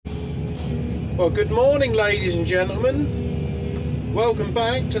Well, good morning, ladies and gentlemen. Welcome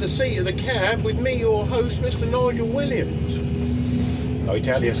back to the seat of the cab with me, your host, Mr. Nigel Williams. I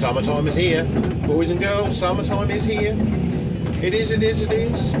tell you, summertime is here. Boys and girls, summertime is here. It is.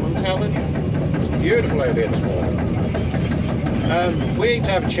 I'm telling you. It's beautiful out here this morning. We need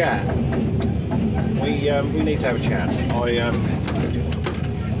to have a chat. We need to have a chat.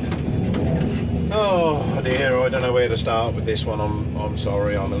 Oh dear, I don't know where to start with this one. I'm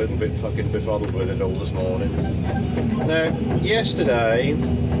sorry, I'm a little bit fucking befuddled with it all this morning. Now,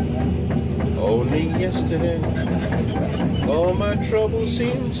 only yesterday, all my troubles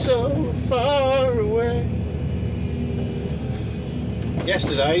seemed so far away.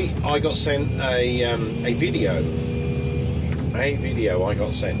 Yesterday, I got sent a video. I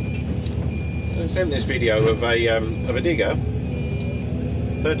got sent. I sent this video of a digger.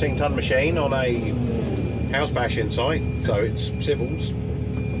 13-ton machine on a house bashing site, so it's civils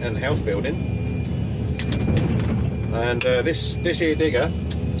and house building. And this here digger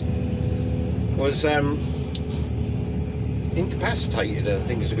was incapacitated, I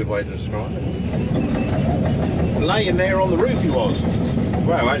think is a good way to describe it. Laying there on the roof he was.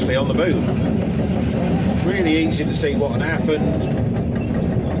 Well, actually on the boom. Really easy to see what had happened,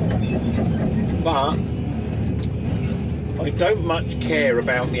 but I don't much care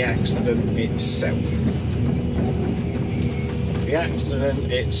about the accident itself. The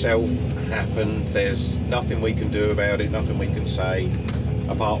accident itself happened. There's nothing we can do about it, nothing we can say,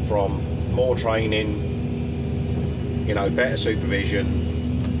 apart from more training, better supervision,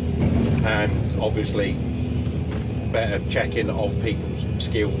 and obviously better checking of people's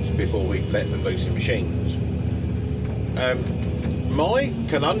skills before we let them loose in machines. My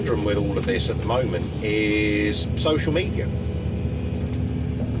conundrum with all of this at the moment is social media.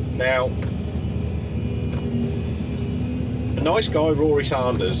 Now, a nice guy, Rory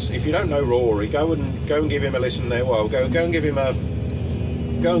Sanders. If you don't know Rory, go and give him a listen there. Well, go and give him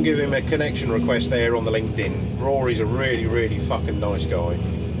a connection request there on the LinkedIn. Rory's a really, really fucking nice guy.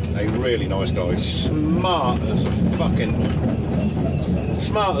 A really nice guy. Smart as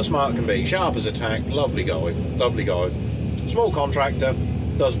smart can be. Sharp as a tack. Lovely guy. Small contractor,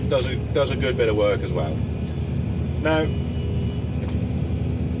 does a good bit of work as well. Now,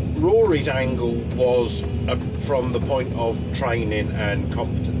 Rory's angle was from the point of training and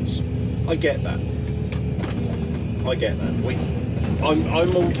competence. I get that.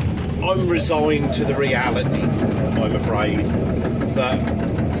 I'm resigned to the reality, I'm afraid, that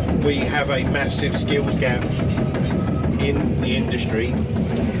we have a massive skills gap in the industry,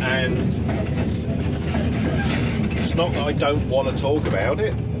 and it's not that I don't want to talk about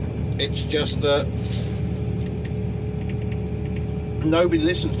it, it's just that nobody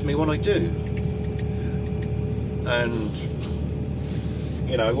listens to me when I do. And,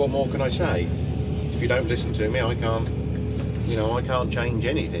 what more can I say? If you don't listen to me, I can't change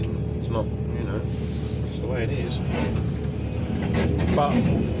anything. It's not, it's just the way it is. But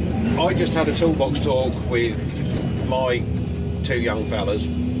I just had a toolbox talk with my two young fellas,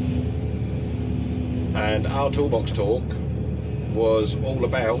 and our toolbox talk was all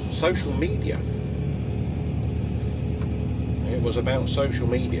about social media. It was about social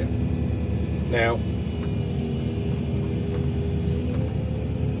media. Now,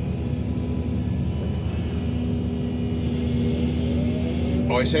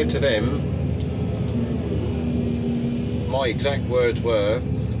 I said to them, my exact words were,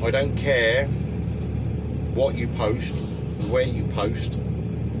 I don't care what you post, where you post,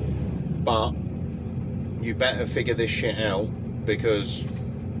 but you better figure this shit out, because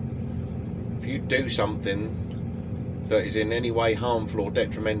if you do something that is in any way harmful or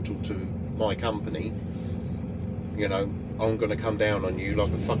detrimental to my company, I'm going to come down on you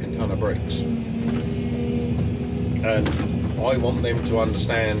like a fucking ton of bricks. And I want them to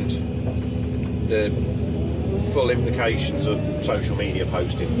understand the full implications of social media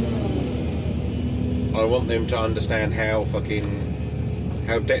posting. I want them to understand how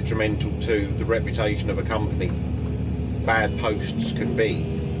detrimental to the reputation of a company bad posts can be.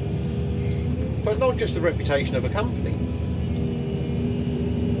 But not just the reputation of a company.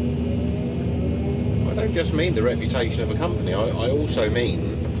 I don't just mean the reputation of a company, I also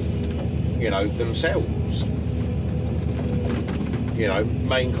mean, themselves.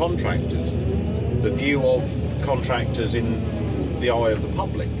 Main contractors. The view of contractors in the eye of the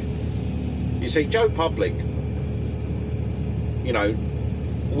public. You see, Joe Public,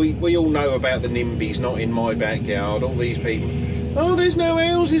 we all know about the NIMBYs not in my backyard, all these people. Oh, there's no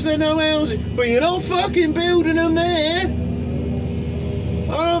houses, but you're not fucking building them there.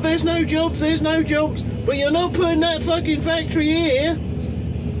 Oh, there's no jobs, but you're not putting that fucking factory here.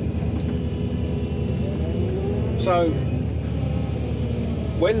 So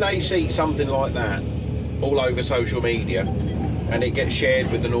when they see something like that all over social media, and it gets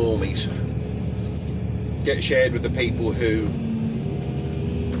shared with the normies, gets shared with the people who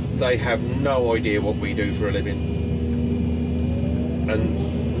they have no idea what we do for a living,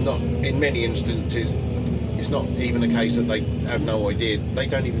 and not in many instances it's not even a case that they have no idea, they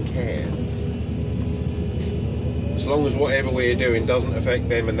don't even care. As long as whatever we're doing doesn't affect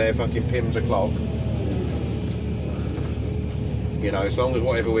them and their fucking pims o'clock, you know, as long as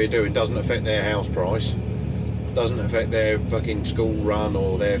whatever we're doing doesn't affect their house price, doesn't affect their fucking school run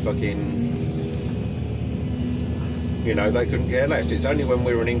or their fucking, you know, they couldn't care less. It's only when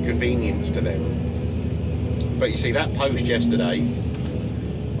we're an inconvenience to them. But you see, that post yesterday,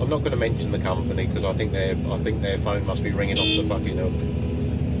 I'm not going to mention the company because I think their phone must be ringing off the fucking hook,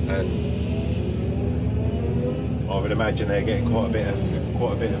 and I would imagine they're getting quite a bit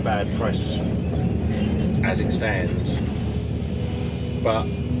of bad press as it stands. But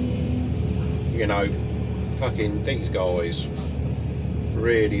you know, fucking these guys,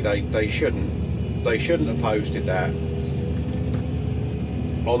 really, they shouldn't have posted that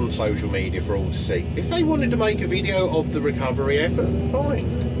on social media for all to see. If they wanted to make a video of the recovery effort, fine.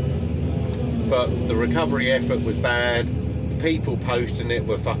 But the recovery effort was bad. The people posting it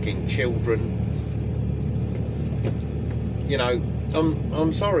were fucking children. You know,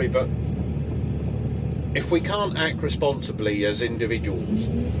 I'm sorry, but if we can't act responsibly as individuals,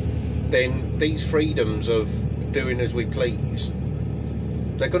 then these freedoms of doing as we please,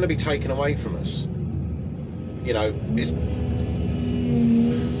 they're going to be taken away from us. You know, it's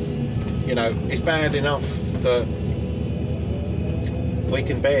bad enough that we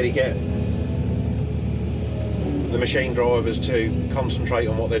can barely get the machine drivers to concentrate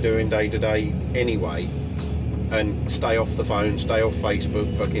on what they're doing day to day anyway, and stay off the phone, stay off Facebook,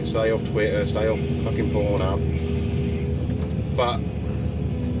 fucking stay off Twitter, stay off fucking Pornhub. But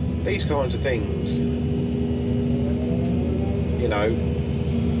these kinds of things, you know,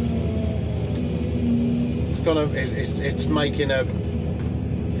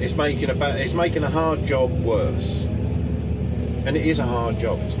 it's making a hard job worse. And it is a hard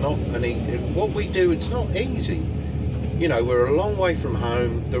job. It's not what we do, it's not easy. You know, we're a long way from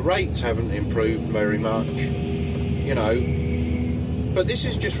home. The rates haven't improved very much. You know, but this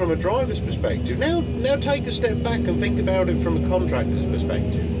is just from a driver's perspective. Now take a step back and think about it from a contractor's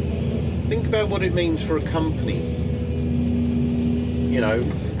perspective. Think about what it means for a company. You know,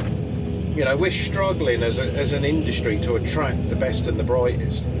 we're struggling as an industry to attract the best and the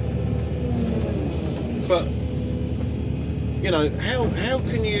brightest. But you know, how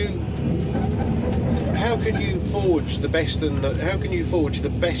can you forge the best how can you forge the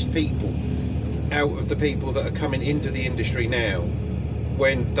best people out of the people that are coming into the industry now,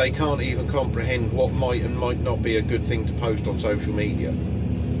 when they can't even comprehend what might and might not be a good thing to post on social media?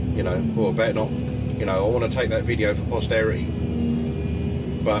 You know, or better not, you know, I want to take that video for posterity,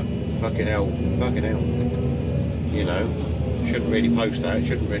 but fucking hell, you know, shouldn't really post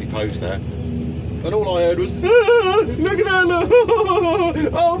that, and all I heard was, look at that,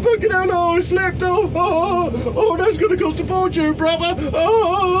 oh fucking hell, no, I slipped off, oh, that's going to cost a fortune, brother,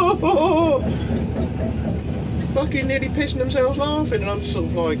 fucking nearly pissing themselves laughing, and I'm sort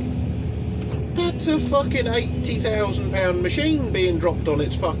of like, that's a fucking £80,000 machine being dropped on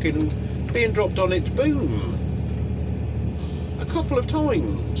its boom a couple of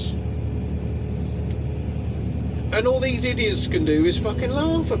times, and all these idiots can do is fucking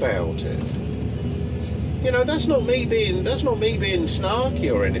laugh about it. You know, that's not me being snarky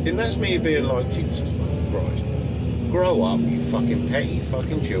or anything. That's me being like, Jesus fucking Christ, grow up, you fucking petty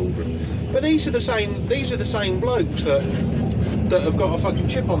fucking children. But these are the same blokes that have got a fucking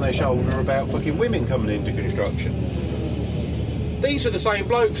chip on their shoulder about fucking women coming into construction. These are the same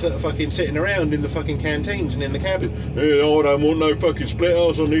blokes that are fucking sitting around in the fucking canteens and in the cabin. Hey, I don't want no fucking split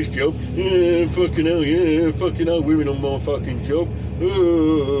arse on this job. Yeah, fucking hell, women on my fucking job.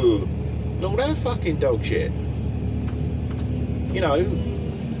 All that fucking dog shit. You know,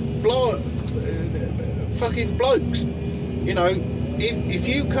 fucking blokes. You know, if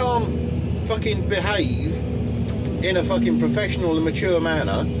you can't fucking behave in a fucking professional and mature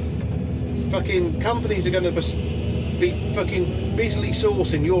manner, fucking companies are going to be fucking busily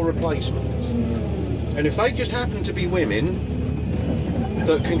sourcing your replacements. And if they just happen to be women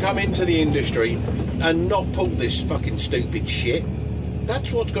that can come into the industry and not pull this fucking stupid shit,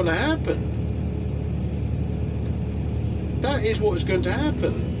 that's what's going to happen. That is what is going to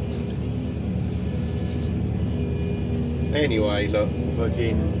happen. Anyway, look,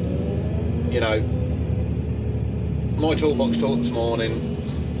 fucking, you know, my toolbox talk this morning,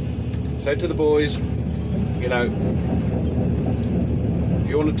 said to the boys, You know, if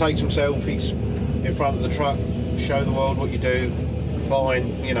you want to take some selfies in front of the truck, show the world what you do,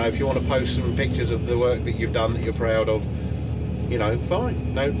 fine. You know, if you want to post some pictures of the work that you've done that you're proud of, you know,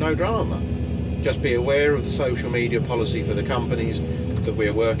 fine, no drama. Just be aware of the social media policy for the companies that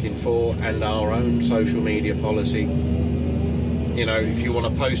we're working for and our own social media policy. You know, if you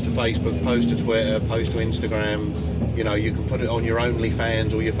want to post to Facebook, post to Twitter, post to Instagram, you know, you can put it on your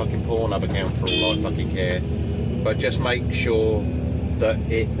OnlyFans or your fucking Pornhub account for all I fucking care. But just make sure that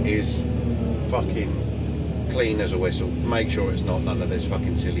it is fucking clean as a whistle. Make sure it's not none of this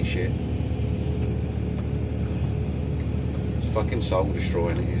fucking silly shit. It's fucking soul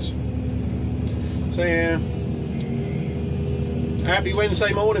destroying, it is. So yeah. Happy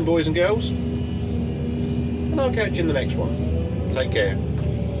Wednesday morning, boys and girls. And I'll catch you in the next one. Take care.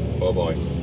 Bye bye.